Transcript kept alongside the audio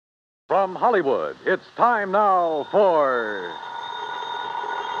From Hollywood, it's time now for...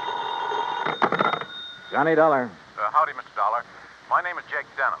 Johnny Dollar. Howdy, Mr. Dollar. My name is Jake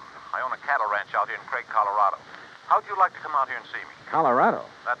Denham. I own a cattle ranch out here in Craig, Colorado. How'd you like to come out here and see me? Colorado?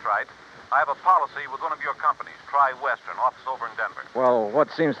 That's right. I have a policy with one of your companies, Tri-Western, office over in Denver. Well,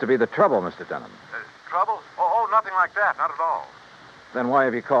 what seems to be the trouble, Mr. Denham? Trouble? Oh, nothing like that. Not at all. Then why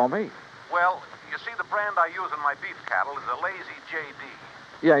have you called me? Well, you see, the brand I use in my beef cattle is a Lazy JD.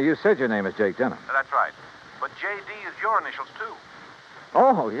 Yeah, you said your name is Jake Denham. That's right. But JD is your initials, too.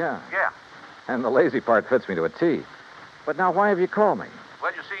 Oh, yeah. Yeah. And the lazy part fits me to a T. But now why have you called me?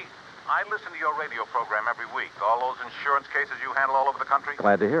 Well, you see, I listen to your radio program every week. All those insurance cases you handle all over the country.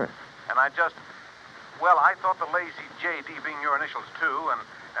 Glad to hear it. And I thought the Lazy JD being your initials, too, and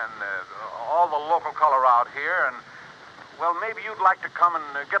all the local color out here, and, well, maybe you'd like to come and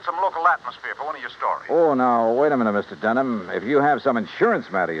get some local atmosphere for one of your stories. Oh, now, wait a minute, Mr. Denham. If you have some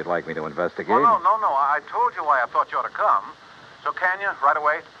insurance matter you'd like me to investigate... Oh, no. I told you why I thought you ought to come. So can you, right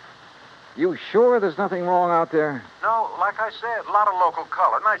away? You sure there's nothing wrong out there? No, like I said, a lot of local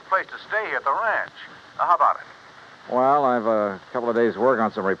color. Nice place to stay here at the ranch. How about it? Well, I've a couple of days' work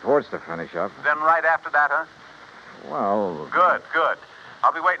on some reports to finish up. Then right after that, huh? Well... Good.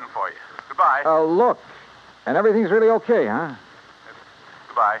 I'll be waiting for you. Goodbye. Look. And everything's really okay, huh?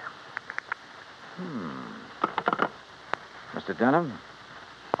 Goodbye. Mr. Denham,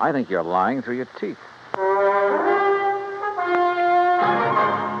 I think you're lying through your teeth.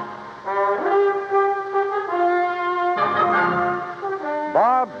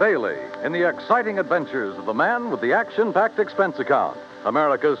 Bob Bailey in the exciting adventures of the man with the action-packed expense account.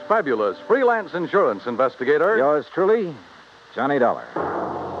 America's fabulous freelance insurance investigator. Yours truly, Johnny Dollar.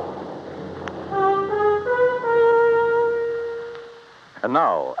 And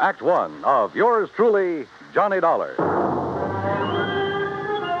now, Act One of yours truly, Johnny Dollar.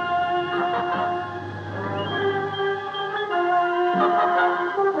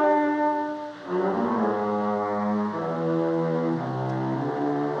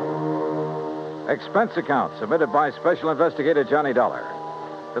 Expense account submitted by Special Investigator Johnny Dollar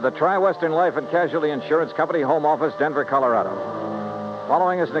to the Tri-Western Life and Casualty Insurance Company, Home Office, Denver, Colorado.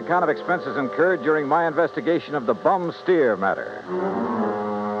 Following is an account of expenses incurred during my investigation of the bum steer matter.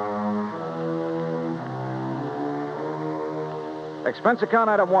 Expense account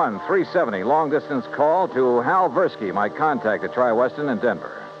item 1, 370, long-distance call to Hal Versky, my contact at Tri-Western in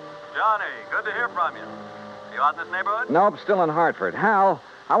Denver. Johnny, good to hear from you. You out in this neighborhood? Nope, still in Hartford. Hal,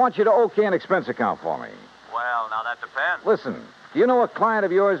 I want you to okay an expense account for me. Well, now that depends. Listen, do you know a client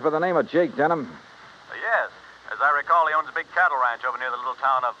of yours by the name of Jake Denham? Yes. As I recall, he owns a big cattle ranch over near the little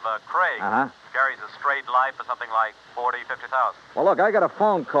town of Craig. Uh-huh. Carries a straight life for something like 40,000, 50,000. Well, look, I got a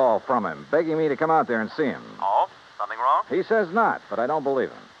phone call from him begging me to come out there and see him. Oh? Something wrong? He says not, but I don't believe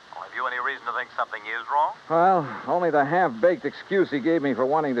him. Oh, have you any reason to think something is wrong? Well, only the half-baked excuse he gave me for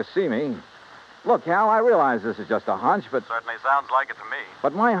wanting to see me. Look, Hal, I realize this is just a hunch, but... Certainly sounds like it to me.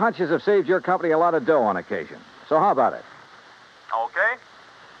 But my hunches have saved your company a lot of dough on occasion. So how about it? Okay.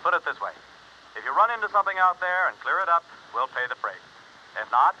 Put it this way. If you run into something out there and clear it up, we'll pay the freight.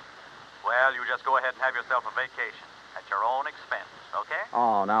 If not, well, you just go ahead and have yourself a vacation at your own expense, okay?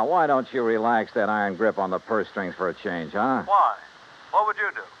 Oh, now, why don't you relax that iron grip on the purse strings for a change, huh? Why? What would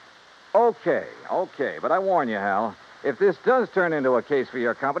you do? Okay. But I warn you, Hal, if this does turn into a case for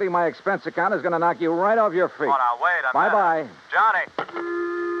your company, my expense account is going to knock you right off your feet. Oh, now, wait a minute. Bye-bye. Johnny!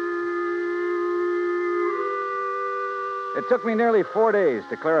 It took me nearly 4 days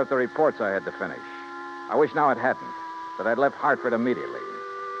to clear up the reports I had to finish. I wish now it hadn't, that I'd left Hartford immediately.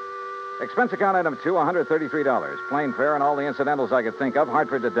 Expense account item 2, $133. Plane fare and all the incidentals I could think of,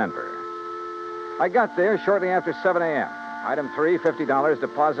 Hartford to Denver. I got there shortly after 7 a.m. Item 3, $50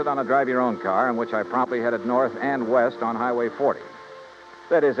 deposit on a drive-your-own car, in which I promptly headed north and west on Highway 40.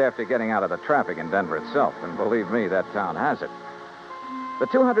 That is, after getting out of the traffic in Denver itself, and believe me, that town has it. The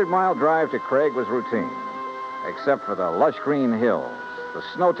 200-mile drive to Craig was routine, except for the lush green hills, the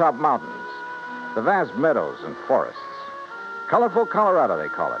snow-topped mountains, the vast meadows and forests. Colorful Colorado, they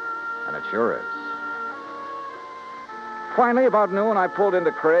call it, and it sure is. Finally, about noon, I pulled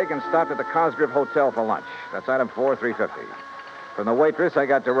into Craig and stopped at the Cosgrove Hotel for lunch. That's item 4, $350. From the waitress, I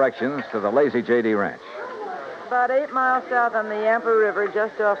got directions to the Lazy J.D. Ranch. About 8 miles south on the Yampa River,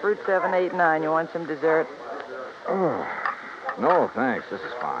 just off Route 789. You want some dessert? Oh, no, thanks. This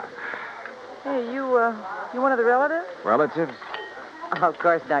is fine. Hey, you one of the relatives? Relatives? Oh, of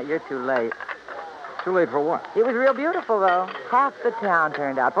course not. You're too late. Too late for what? It was real beautiful, though. Half the town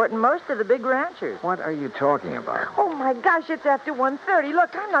turned out for it, and most of the big ranchers. What are you talking about? Oh, my gosh, it's after 1:30.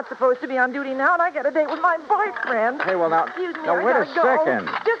 Look, I'm not supposed to be on duty now, and I got a date with my boyfriend. Hey, well, now... Excuse me, now, I wait gotta a go. second.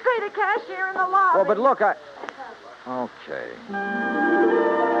 Just pay the cashier in the lobby. Well, but look, Okay.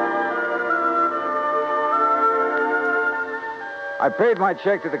 I paid my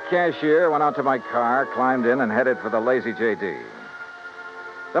check to the cashier, went out to my car, climbed in, and headed for the Lazy J.D.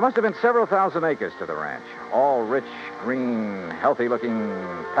 There must have been several thousand acres to the ranch, all rich, green,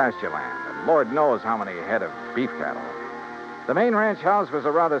 healthy-looking pasture land, and Lord knows how many head of beef cattle. The main ranch house was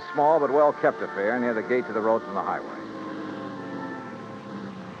a rather small but well-kept affair near the gate to the road from the highway.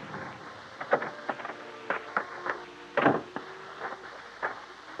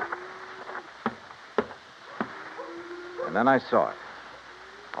 And then I saw it.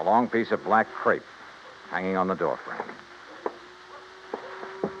 A long piece of black crepe hanging on the doorframe.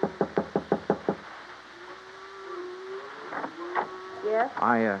 Yes?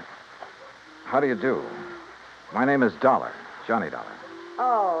 How do you do? My name is Dollar, Johnny Dollar.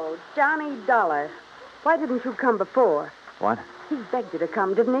 Oh, Johnny Dollar. Why didn't you come before? What? He begged you to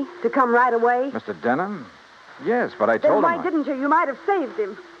come, didn't he? To come right away? Mr. Denham? Yes, but I Then told why him... didn't you? You might have saved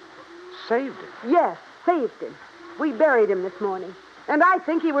him. Saved him? Yes, saved him. We buried him this morning. And I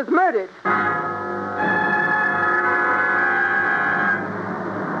think he was murdered.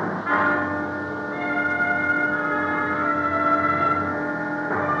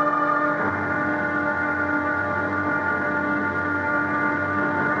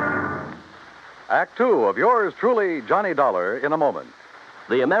 Act two of yours truly, Johnny Dollar, in a moment.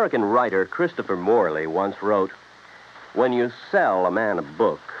 The American writer Christopher Morley once wrote, "When you sell a man a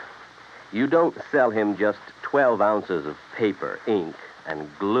book, you don't sell him just 12 ounces of paper, ink, and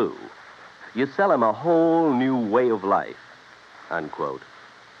glue. You sell him a whole new way of life," unquote.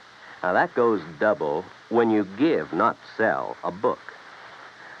 Now, that goes double when you give, not sell, a book.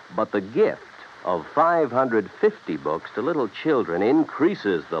 But the gift of 550 books to little children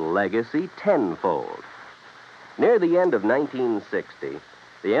increases the legacy tenfold. Near the end of 1960,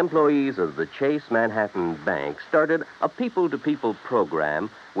 the employees of the Chase Manhattan Bank started a people-to-people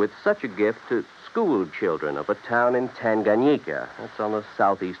program with such a gift to school children of a town in Tanganyika. That's on the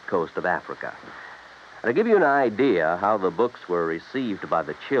southeast coast of Africa. To give you an idea how the books were received by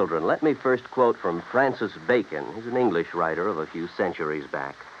the children, let me first quote from Francis Bacon. He's an English writer of a few centuries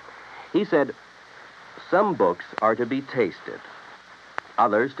back. He said, "Some books are to be tasted,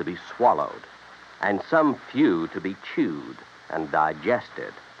 others to be swallowed, and some few to be chewed and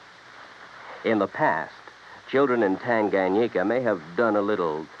digested." In the past, children in Tanganyika may have done a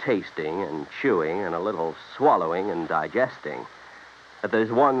little tasting and chewing and a little swallowing and digesting. But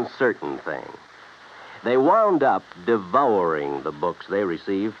there's one certain thing. They wound up devouring the books they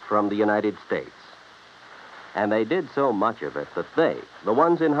received from the United States. And they did so much of it that they, the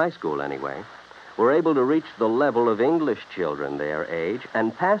ones in high school anyway, were able to reach the level of English children their age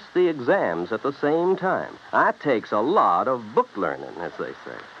and pass the exams at the same time. That takes a lot of book learning, as they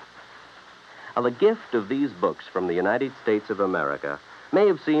say. Now, the gift of these books from the United States of America may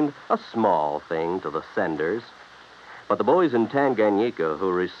have seemed a small thing to the senders, but the boys in Tanganyika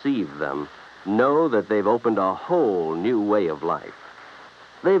who received them know that they've opened a whole new way of life.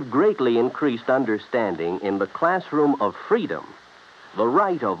 They've greatly increased understanding in the classroom of freedom, the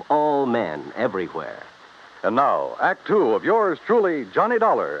right of all men everywhere. And now, Act two of yours truly, Johnny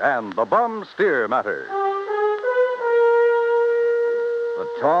Dollar, and the Bum Steer Matter. The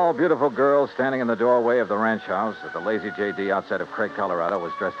tall, beautiful girl standing in the doorway of the ranch house at the Lazy J.D. outside of Craig, Colorado,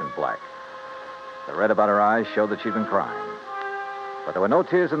 was dressed in black. The red about her eyes showed that she'd been crying. But there were no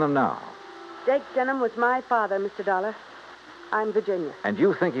tears in them now. Jake Denham was my father, Mr. Dollar. I'm Virginia. And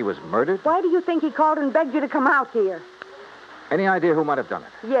you think he was murdered? Why do you think he called and begged you to come out here? Any idea who might have done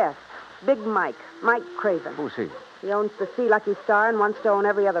it? Yes, Big Mike Craven. Who's he? He owns the Sea Lucky Star and wants to own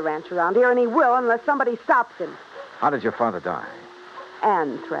every other ranch around here, and he will unless somebody stops him. How did your father die?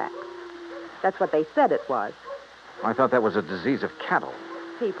 Anthrax. That's what they said it was. I thought that was a disease of cattle.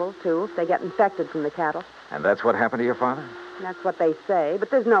 People, too, if they get infected from the cattle. And that's what happened to your father? That's what they say, but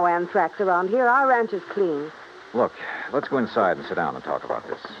there's no anthrax around here. Our ranch is clean. Look, let's go inside and sit down and talk about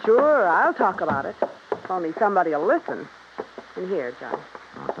this. Sure, I'll talk about it. If only somebody will listen. And here, John.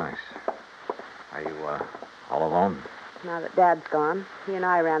 Oh, thanks. Are you, all alone? Now that Dad's gone, he and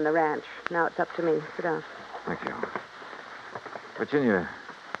I ran the ranch. Now it's up to me. Sit down. Thank you. Virginia,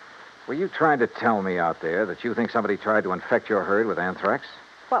 were you trying to tell me out there that you think somebody tried to infect your herd with anthrax?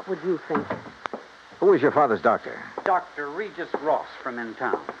 What would you think? Who was your father's doctor? Dr. Regis Ross from in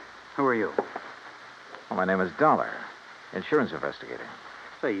town. Who are you? Well, my name is Dollar, insurance investigator.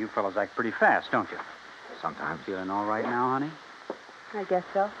 Say, you fellas act pretty fast, don't you? Sometimes. Feeling all right now, honey? I guess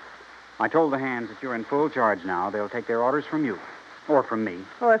so. I told the hands that you're in full charge now. They'll take their orders from you. Or from me.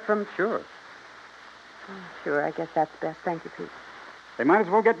 Or from... Sure. Sure, I guess that's best. Thank you, Pete. They might as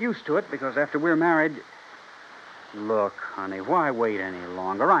well get used to it, because after we're married... Look, honey, why wait any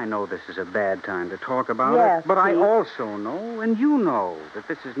longer? I know this is a bad time to talk about Yes, it, but I Pete. also know, and you know, that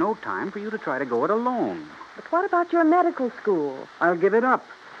this is no time for you to try to go it alone. But what about your medical school? I'll give it up.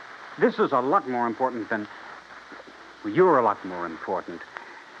 This is a lot more important than... Well, you're a lot more important.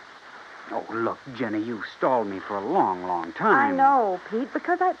 Oh, look, Jenny, you've stalled me for a long, long time. I know, Pete,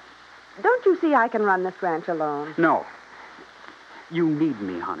 because I... Don't you see I can run this ranch alone? No. You need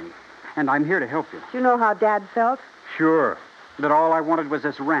me, honey. And I'm here to help you. Do you know how Dad felt? Sure. That all I wanted was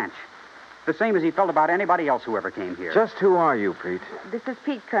this ranch. The same as he felt about anybody else who ever came here. Just who are you, Pete? This is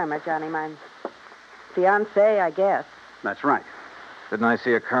Pete Kermer, Johnny, my fiancé, I guess. That's right. Didn't I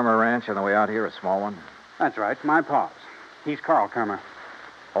see a Kermer ranch on the way out here, a small one? That's right. My pa's. He's Carl Kermer.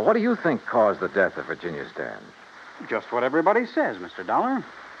 Well, what do you think caused the death of Virginia's dad? Just what everybody says, Mr. Dollar.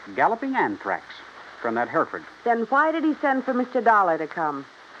 Galloping anthrax from that Hereford. Then why did he send for Mr. Dollar to come?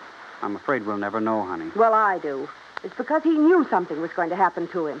 I'm afraid we'll never know, honey. Well, I do. It's because he knew something was going to happen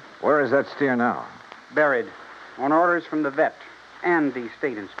to him. Where is that steer now? Buried. On orders from the vet and the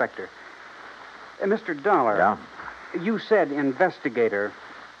state inspector. Mr. Dollar. Yeah? You said investigator.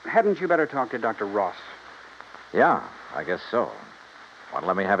 Hadn't you better talk to Dr. Ross? Yeah, I guess so. Want to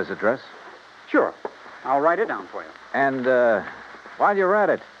let me have his address? Sure. I'll write it down for you. And, while you're at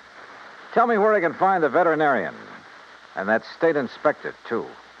it, tell me where I can find the veterinarian. And that state inspector, too.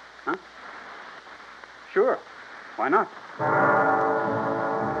 Huh? Sure. Why not?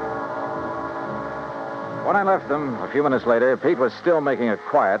 When I left them, a few minutes later, Pete was still making a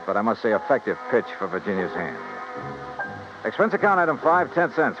quiet, but I must say effective pitch for Virginia's hand. Expense account item 5,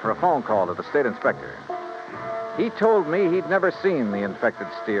 10 cents for a phone call to the state inspector. He told me he'd never seen the infected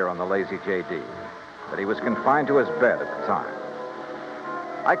steer on the Lazy J.D., that he was confined to his bed at the time.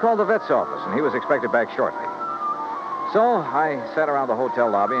 I called the vet's office, and he was expected back shortly. So I sat around the hotel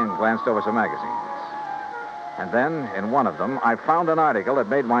lobby and glanced over some magazines. And then, in one of them, I found an article that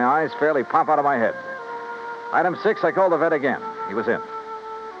made my eyes fairly pop out of my head. Item 6, I called the vet again. He was in.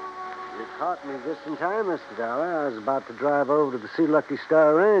 You caught me just in time, Mr. Dollar. I was about to drive over to the Sea Lucky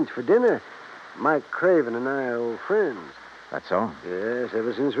Star Ranch for dinner. Mike Craven and I are old friends. That's so? Yes,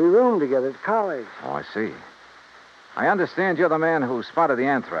 ever since we roomed together at college. Oh, I see. I understand you're the man who spotted the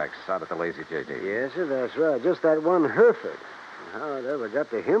anthrax out at the Lazy J.D. Yes, sir, that's right. Just that one Hereford. How it ever got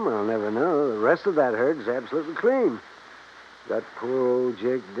to him, I'll never know. The rest of that herd's absolutely clean. Got poor old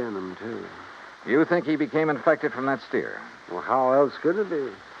Jake Denham, too. You think he became infected from that steer? Well, how else could it be?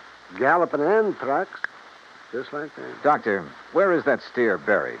 Galloping anthrax. Just like that. Doctor, where is that steer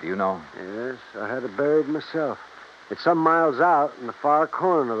buried? Do you know? Yes, I had it buried myself. It's some miles out in the far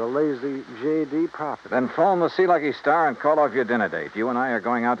corner of the Lazy J.D. property. Then phone the Sea Lucky Star and call off your dinner date. You and I are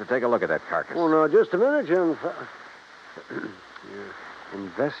going out to take a look at that carcass. Oh, no, just a minute, young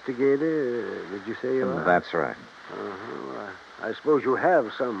Investigator, did you say you are? That's right. Uh-huh. I suppose you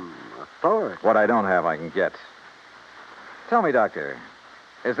have some authority. What I don't have, I can get. Tell me, Doctor,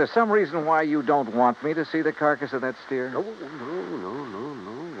 is there some reason why you don't want me to see the carcass of that steer? No.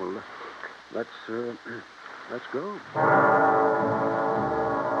 Well, let's go.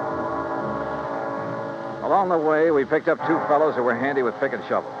 Along the way, we picked up two fellows who were handy with pick and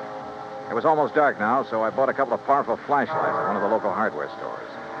shovel. It was almost dark now, so I bought a couple of powerful flashlights at one of the local hardware stores.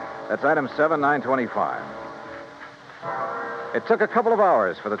 That's item 7, 925. It took a couple of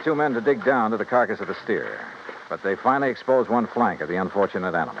hours for the two men to dig down to the carcass of the steer, but they finally exposed one flank of the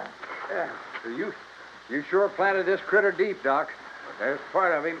unfortunate animal. Yeah, so you sure planted this critter deep, Doc. But there's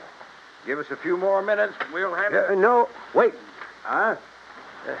part of him. Give us a few more minutes, we'll have it. No, wait. Huh?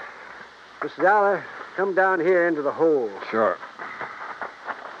 Mr. Dollar, come down here into the hole. Sure.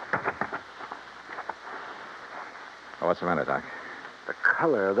 Oh, what's the matter, Doc? The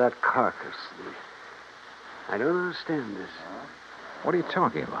color of that carcass. I don't understand this. What are you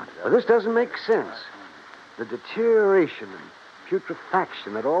talking about? Well, this doesn't make sense. The deterioration and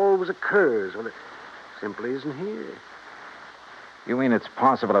putrefaction that always occurs, well, it simply isn't here. You mean it's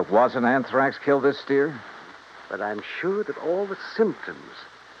possible it wasn't anthrax killed this steer? But I'm sure that all the symptoms,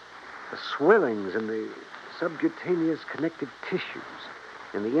 the swellings in the subcutaneous connective tissues,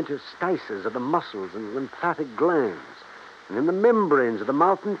 in the interstices of the muscles and lymphatic glands, and in the membranes of the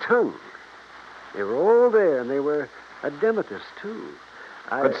mouth and tongue, they were all there, and they were edematous, too.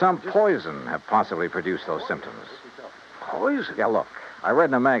 Could some poison have possibly produced those symptoms? Poison? Yeah, look. I read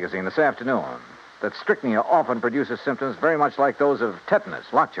in a magazine this afternoon that strychnia often produces symptoms very much like those of tetanus,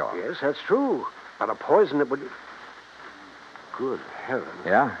 lockjaw. Yes, that's true. But a poison that would... Good heavens.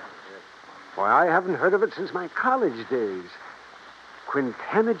 Yeah? Why, I haven't heard of it since my college days.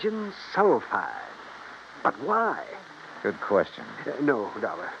 Quintanogen sulfide. But why? Good question. No,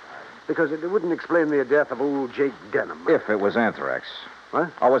 Dollar. Because it wouldn't explain the death of old Jake Denham. If it was anthrax.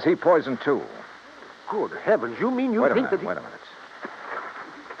 What? Or was he poisoned, too? Good heavens, you mean you think that he... Wait a minute.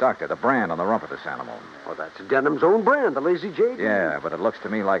 Doctor, the brand on the rump of this animal. Oh, that's Denham's own brand, the Lazy J. Yeah, but it looks to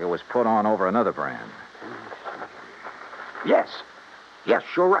me like it was put on over another brand. Yes. Yes,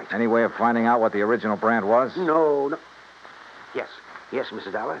 you're right. Any way of finding out what the original brand was? No. Yes,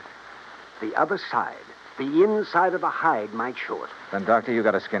 Mr. Dollar. The other side, the inside of the hide might show it. Then, Doctor, you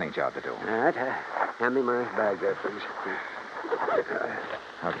got a skinning job to do. All right. Hand me my bag there, please.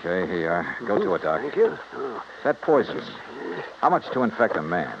 Okay, here you are. Go to it, Doc. Thank you. Oh. That poison, how much to infect a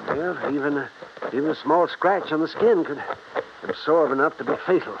man? Well, even a small scratch on the skin could absorb enough to be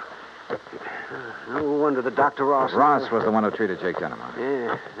fatal. No wonder the Dr. Ross... Ross was the one who treated Jake Denham.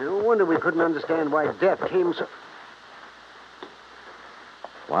 Yeah. No wonder we couldn't understand why death came so...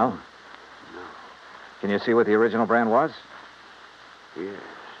 Well? No. Can you see what the original brand was? Yes.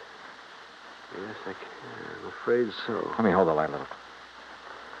 Yes, I can. I'm afraid so. Let me hold the light a little.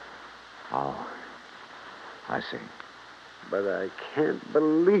 Oh. I see. But I can't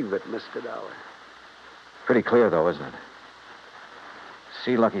believe it, Mr. Dollar. Pretty clear, though, isn't it?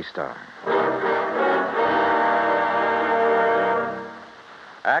 See Lucky Star.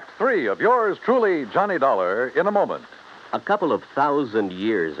 Act 3 of yours truly, Johnny Dollar, in a moment. A couple of 1,000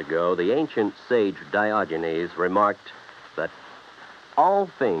 years ago, the ancient sage Diogenes remarked that all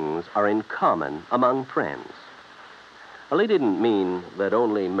things are in common among friends. Well, he didn't mean that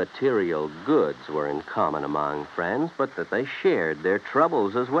only material goods were in common among friends, but that they shared their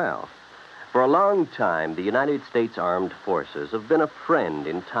troubles as well. For a long time, the United States Armed Forces have been a friend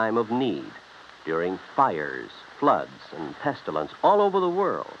in time of need, during fires, floods, and pestilence all over the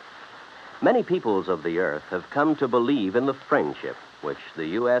world. Many peoples of the earth have come to believe in the friendship which the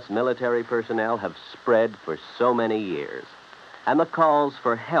U.S. military personnel have spread for so many years, and the calls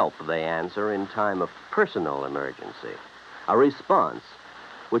for help they answer in time of personal emergency, a response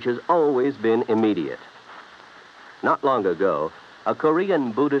which has always been immediate. Not long ago, a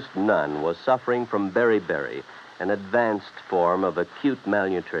Korean Buddhist nun was suffering from beriberi, an advanced form of acute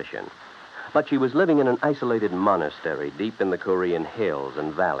malnutrition. But she was living in an isolated monastery deep in the Korean hills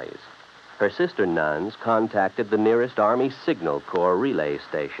and valleys. Her sister nuns contacted the nearest Army Signal Corps relay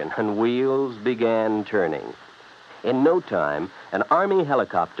station, and wheels began turning. In no time, an Army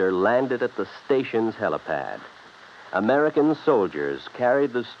helicopter landed at the station's helipad. American soldiers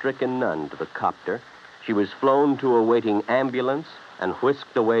carried the stricken nun to the copter. She was flown to a waiting ambulance and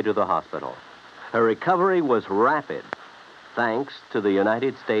whisked away to the hospital. Her recovery was rapid, thanks to the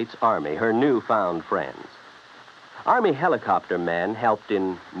United States Army, her newfound friends. Army helicopter men helped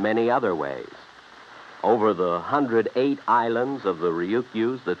in many other ways. Over the 108 islands of the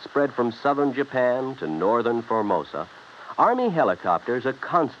Ryukyus that spread from southern Japan to northern Formosa, Army helicopters are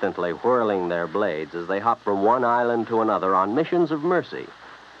constantly whirling their blades as they hop from one island to another on missions of mercy.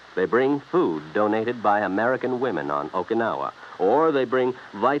 They bring food donated by American women on Okinawa, or they bring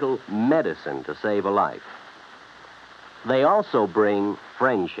vital medicine to save a life. They also bring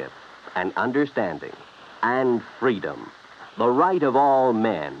friendship and understanding and freedom, the right of all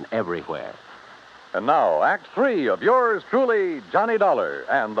men everywhere. And now, Act 3 of yours truly, Johnny Dollar,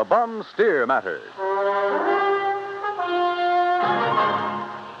 and the Bum Steer Matter.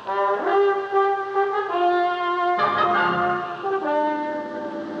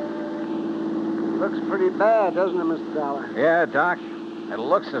 Looks pretty bad, doesn't it, Mr. Dollar? Yeah, Doc. It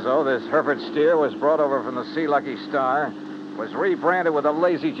looks as though this Hereford steer was brought over from the Sea Lucky Star, was rebranded with a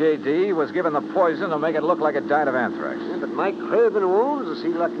Lazy JD, was given the poison to make it look like it died of anthrax. Yeah, but Mike Craven, who owns the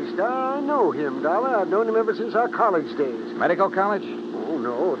Sea Lucky Star, I know him, Dollar. I've known him ever since our college days. Medical college? Oh,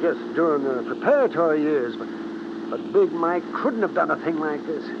 no, just during the preparatory years. But Big Mike couldn't have done a thing like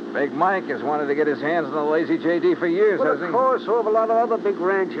this. Big Mike has wanted to get his hands on the Lazy JD for years, Well, hasn't of he? course, so have a lot of other big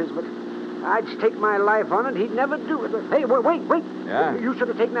ranchers, but I'd stake my life on it. He'd never do it. Hey, wait. Yeah? You should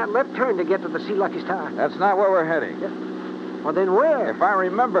have taken that left turn to get to the Sea Lucky Star. That's not where we're heading. Yeah. Well, then where? If I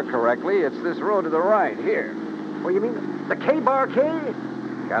remember correctly, it's this road to the right, here. Well, you mean the K-Bar K?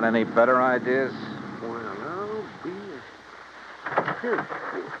 Got any better ideas? Well, I'll be... Here.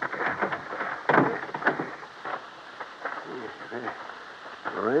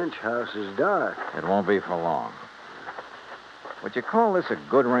 The ranch house is dark. It won't be for long. Would you call this a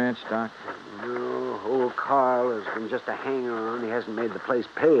good ranch, Doc? No, old Carl has been just a hanger-on. He hasn't made the place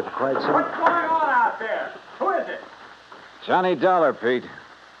pay for quite some... What's going on Johnny Dollar, Pete.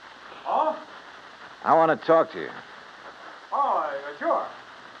 Oh? I want to talk to you. Oh, sure.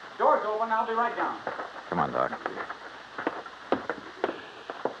 Door's open. I'll be right down. Come on, Doc.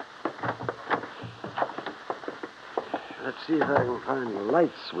 Let's see if I can find the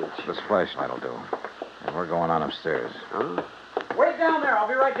light switch. This flashlight will do. And we're going on upstairs. Huh? Wait down there. I'll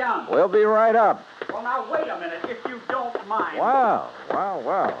be right down. We'll be right up. Well, now, wait a minute, if you don't mind. Wow.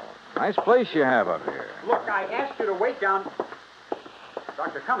 Nice place you have up here. Look, I asked you to wait down.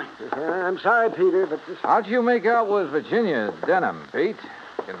 Dr. Cummings. I'm sorry, Peter, but this... How'd you make out with Virginia Denham, Pete?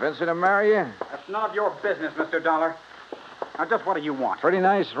 Convince her to marry you? That's none of your business, Mr. Dollar. Now, just what do you want? Pretty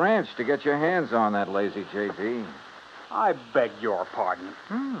nice ranch to get your hands on, that lazy J.D. I beg your pardon.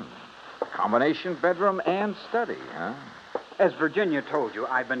 Combination bedroom and study, huh? As Virginia told you,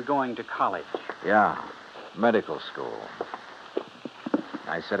 I've been going to college. Yeah, medical school.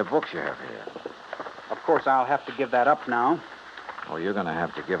 Nice set of books you have here. Of course, I'll have to give that up now. Well, you're going to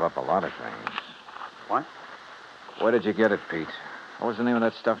have to give up a lot of things. What? Where did you get it, Pete? What was the name of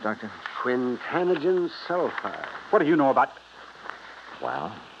that stuff, Doctor? Quintanogen sulfide. What do you know about...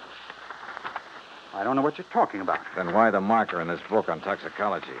 Well? I don't know what you're talking about. Then why the marker in this book on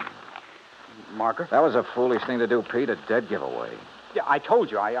toxicology? Marker? That was a foolish thing to do, Pete. A dead giveaway. Yeah, I told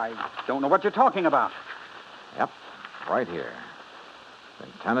you. I don't know what you're talking about. Yep, right here.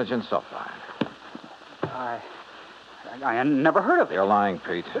 Quintanogen sulfide. I never heard of it. You're lying,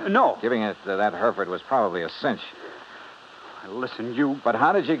 Pete. No. Giving it to that Hereford was probably a cinch. Listen, you... But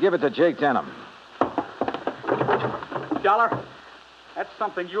how did you give it to Jake Denham? Dollar, that's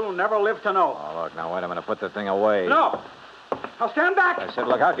something you'll never live to know. Oh, look, now, wait a minute. Put the thing away. No. Now, stand back. I said,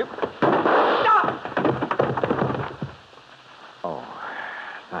 look out. You... Stop! Oh,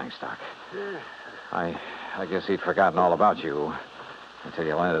 thanks, Doc. I guess he'd forgotten all about you until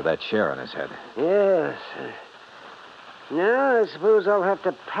you landed that chair on his head. Yes. Now, I suppose I'll have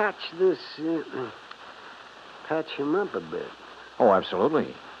to patch this... patch him up a bit. Oh,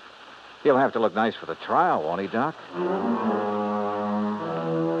 absolutely. He'll have to look nice for the trial, won't he, Doc?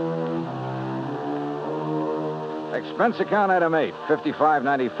 Expense account item 8,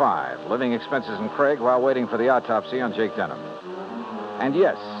 $55.95. Living expenses in Craig while waiting for the autopsy on Jake Denham. And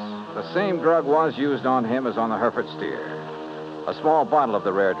yes, the same drug was used on him as on the Hereford steer. A small bottle of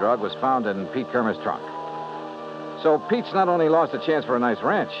the rare drug was found in Pete Kermer's trunk. So Pete's not only lost a chance for a nice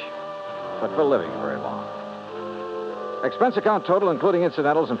ranch, but for living very long. Expense account total, including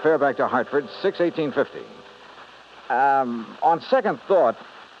incidentals and fare back to Hartford, $618.50. On second thought,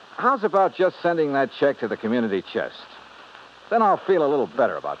 how's about just sending that check to the community chest? Then I'll feel a little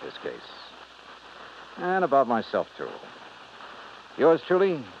better about this case. And about myself, too. Yours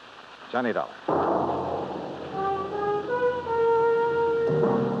truly, Johnny Dollar.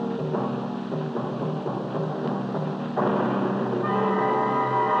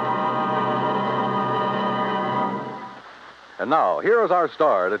 And now, here is our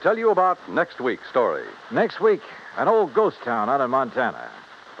star to tell you about next week's story. Next week, an old ghost town out in Montana.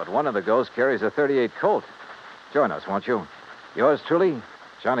 But one of the ghosts carries a .38 Colt. Join us, won't you? Yours truly,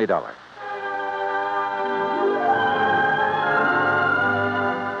 Johnny Dollar.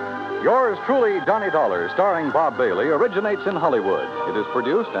 Yours truly, Johnny Dollar, starring Bob Bailey, originates in Hollywood. It is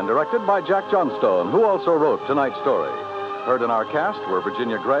produced and directed by Jack Johnstone, who also wrote tonight's story. Heard in our cast were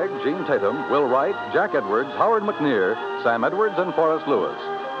Virginia Gregg, Gene Tatum, Will Wright, Jack Edwards, Howard McNear, Sam Edwards, and Forrest Lewis.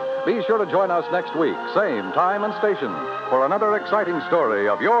 Be sure to join us next week, same time and station, for another exciting story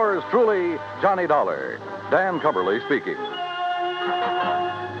of yours truly, Johnny Dollar. Dan Cumberly speaking.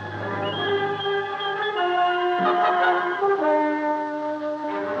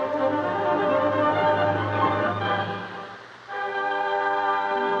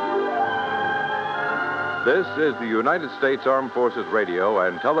 This is the United States Armed Forces Radio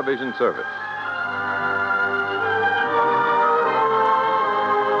and Television Service.